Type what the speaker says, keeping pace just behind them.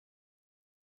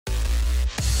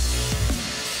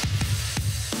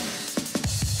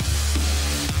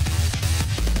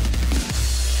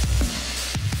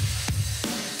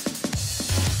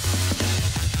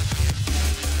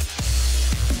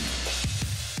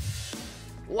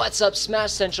What's up,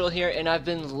 Smash Central here, and I've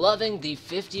been loving the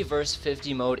 50 vs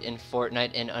 50 mode in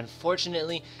Fortnite, and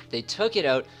unfortunately they took it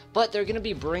out, but they're going to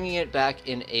be bringing it back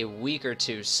in a week or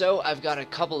two. So I've got a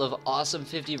couple of awesome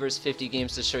 50 vs 50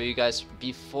 games to show you guys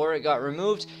before it got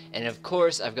removed, and of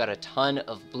course I've got a ton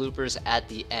of bloopers at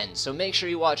the end. So make sure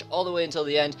you watch all the way until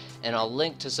the end, and I'll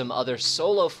link to some other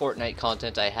solo Fortnite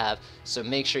content I have, so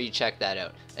make sure you check that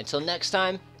out. Until next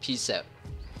time, peace out.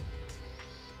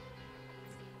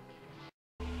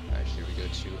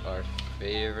 To our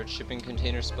favorite shipping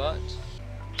container spot.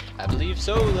 I believe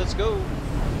so, let's go.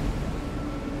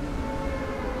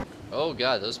 Oh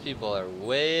god, those people are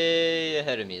way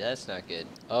ahead of me. That's not good.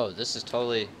 Oh, this is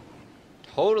totally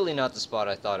not the spot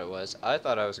I thought it was. I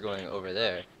thought I was going over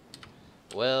there.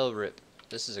 Well, rip.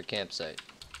 This is a campsite.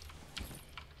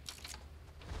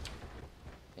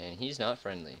 And he's not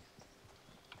friendly.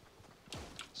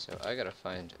 So I gotta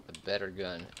find a better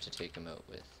gun to take him out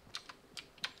with.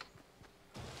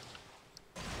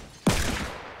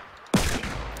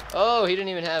 Oh, he didn't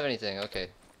even have anything. Okay.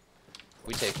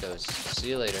 We take those. See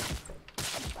you later.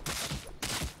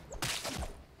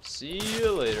 See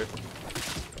you later.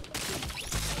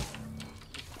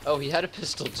 Oh, he had a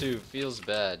pistol too. Feels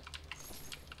bad.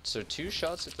 So 2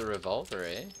 shots at the revolver,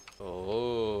 eh?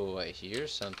 Oh, I hear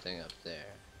something up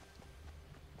there.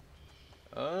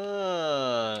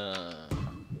 Ah.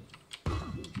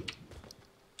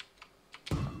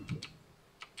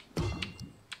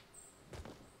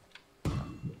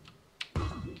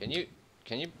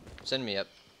 Can you send me up,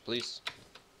 please?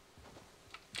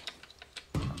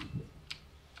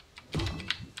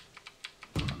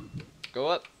 Go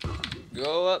up.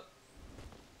 Go up.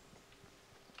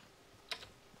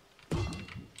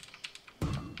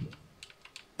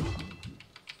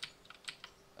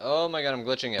 Oh my god, I'm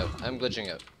glitching out. I'm glitching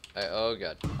out. Oh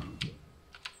god.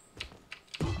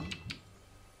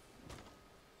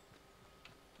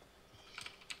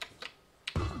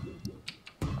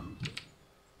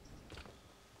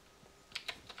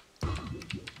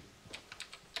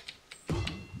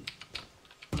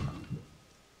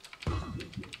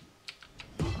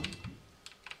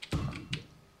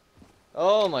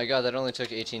 Oh my god, that only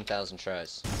took 18,000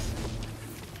 tries.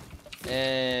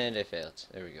 And I failed.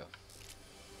 There we go.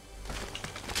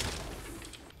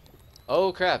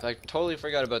 Oh crap, I totally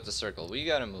forgot about the circle. We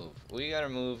gotta move. We gotta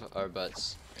move our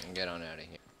butts and get on out of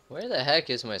here. Where the heck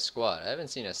is my squad? I haven't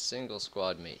seen a single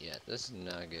squad mate yet. This is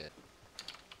not good.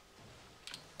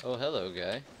 Oh, hello,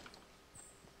 guy.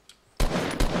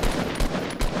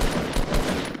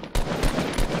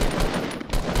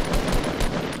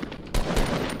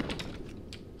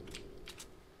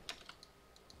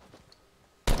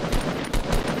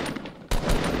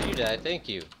 Thank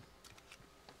you.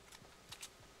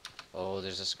 Oh,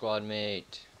 there's a squad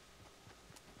mate.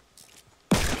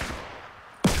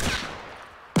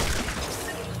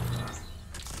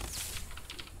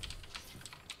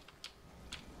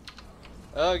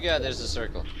 Oh god, there's a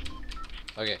circle.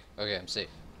 Okay, I'm safe.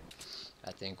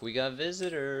 I think we got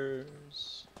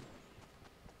visitors.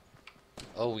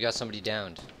 Oh, we got somebody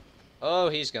downed. Oh,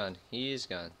 he's gone. He's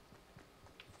gone.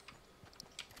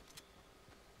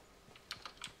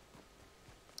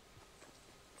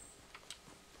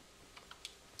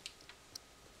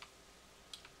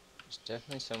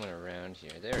 Definitely someone around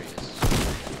here. There he is.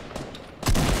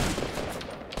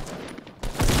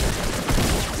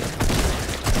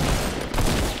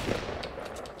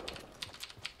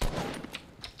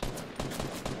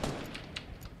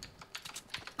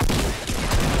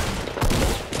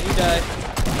 You died.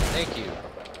 Thank you.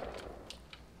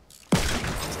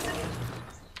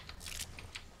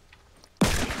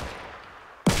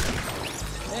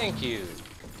 Thank you.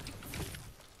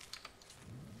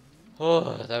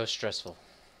 Oh, that was stressful.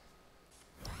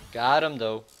 Got him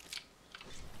though.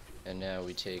 And now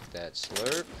we take that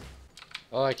slurp.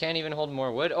 Oh, I can't even hold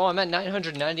more wood. Oh, I'm at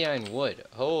 999 wood.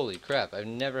 Holy crap, I've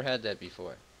never had that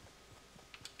before.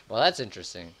 Well, that's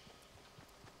interesting.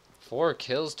 4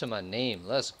 kills to my name.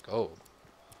 Let's go.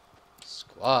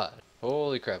 Squad.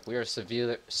 Holy crap, we are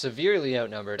severely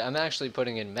outnumbered. I'm actually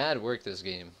putting in mad work this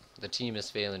game. The team is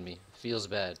failing me. Feels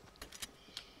bad.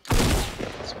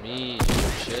 It's me,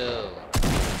 chill.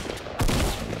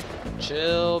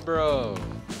 Chill, bro.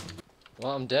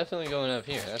 Well, I'm definitely going up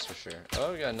here, that's for sure.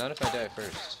 Oh god, not if I die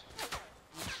first.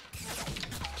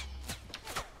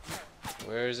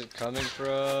 Where is it coming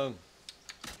from?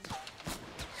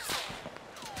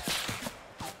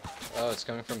 Oh, it's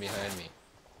coming from behind me.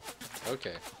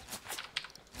 Okay.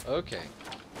 Okay.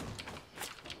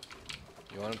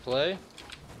 You wanna play?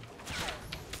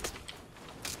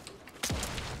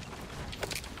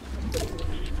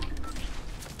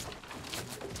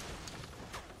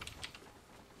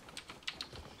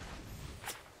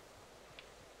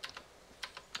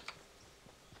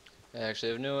 I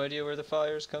actually have no idea where the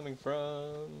fire's coming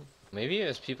from. Maybe it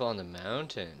was people on the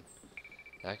mountain.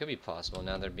 That could be possible.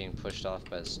 Now they're being pushed off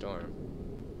by the storm.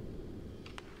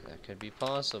 That could be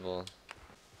possible.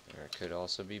 There could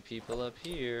also be people up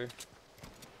here.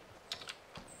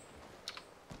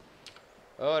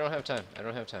 Oh, I don't have time. I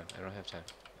don't have time. I don't have time.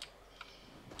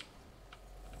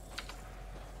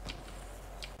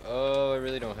 Oh, I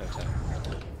really don't have time.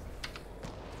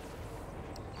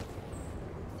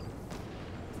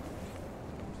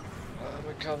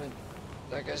 I'm coming.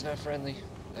 That guy's not friendly.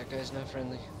 That guy's not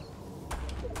friendly.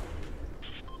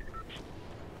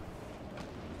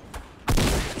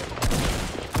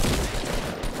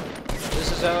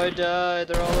 This is how I died.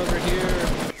 They're all over here.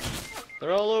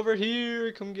 They're all over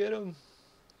here. Come get them.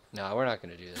 No, we're not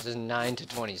gonna do this. This is 9 to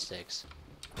 26.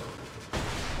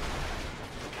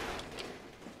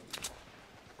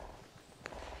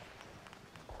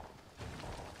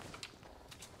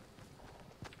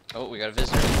 Oh, we got a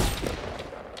visitor.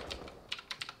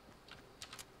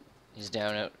 He's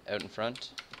down out in front.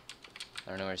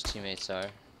 I don't know where his teammates are.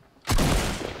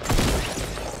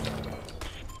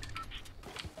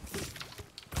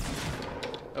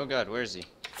 Oh god, where is he?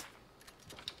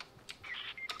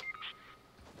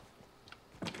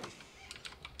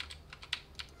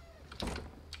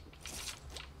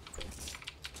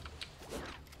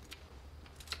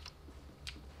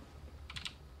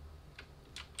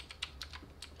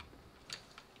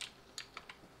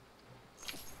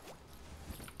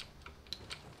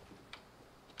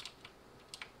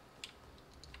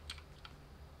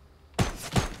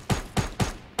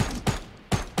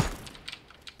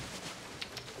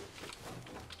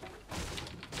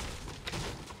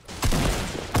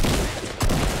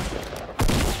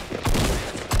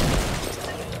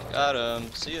 Got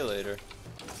him. See you later.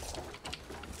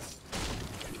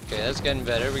 Okay, that's getting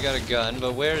better. We got a gun,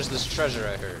 but where's this treasure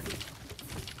I heard?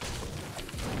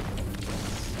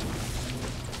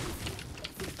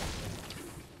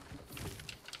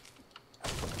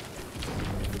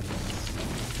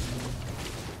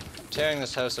 Tearing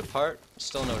this house apart,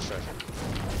 still no treasure.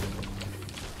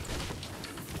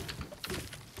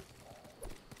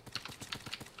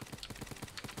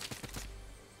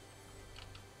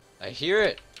 I hear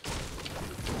it.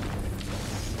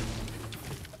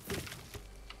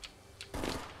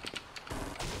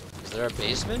 Is there a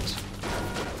basement?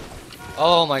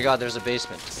 Oh my god, there's a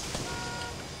basement.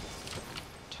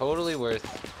 Totally worth.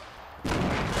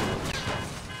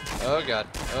 Oh god,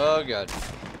 oh god.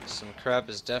 Some crap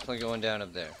is definitely going down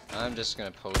up there. I'm just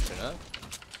gonna potion up.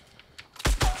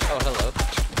 Oh, hello.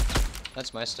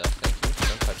 That's my stuff, thank you.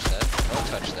 Don't touch that. Don't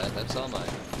touch that, that's all mine.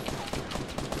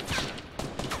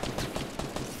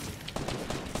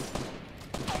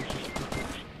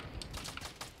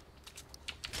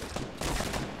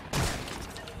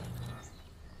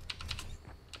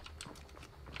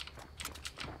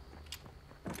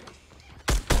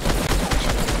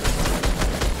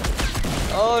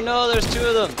 Oh no, there's two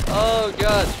of them. Oh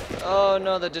god. Oh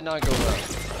no, that did not go well.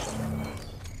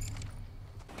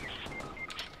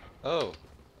 Oh.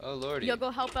 Oh lordy. Yo,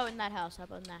 go help out in that house.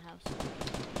 Help out in that house.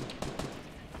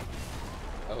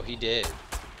 Oh, he did.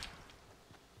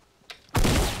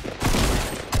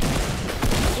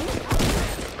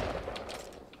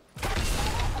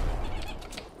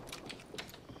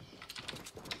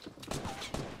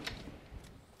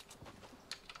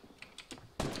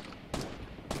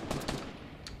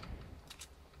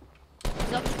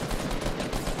 Up.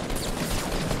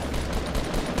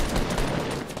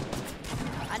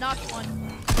 I knocked one.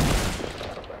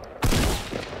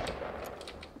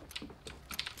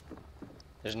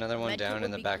 There's another one down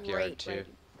in the backyard too.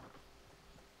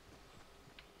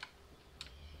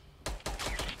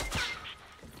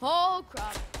 Oh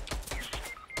crap.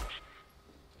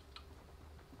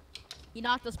 He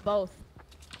knocked us both.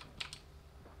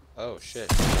 Oh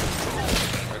shit.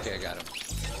 Okay, I got him.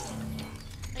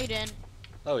 No, you didn't.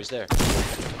 Oh, he's there.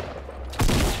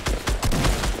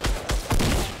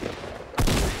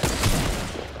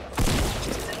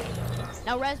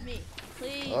 Now res me,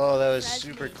 please. Oh, that was res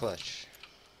super me. clutch.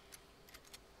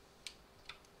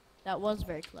 That was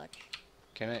very clutch.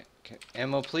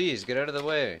 Ammo, please, get out of the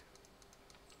way.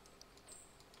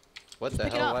 What the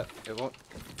Pick it hell? up. What? It won't.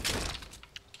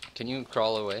 Can you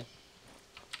crawl away?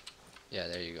 Yeah,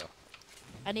 there you go.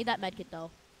 I need that medkit though.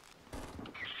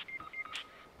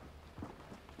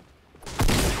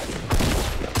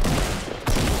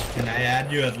 Can I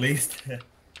add you at least?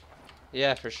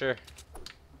 Yeah, for sure.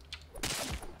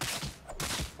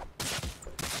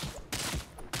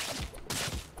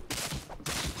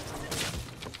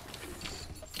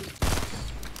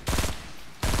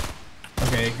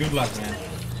 Okay, good luck, man.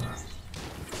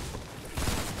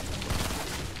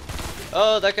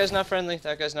 Oh, that guy's not friendly.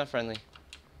 That guy's not friendly.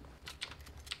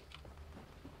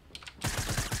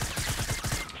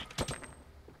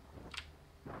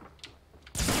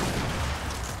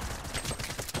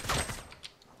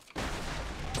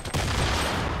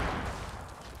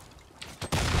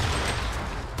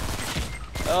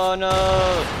 Oh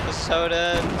no! This is how it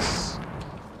ends.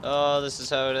 Oh, this is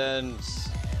how it ends.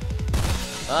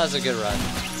 Oh, that was a good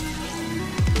run.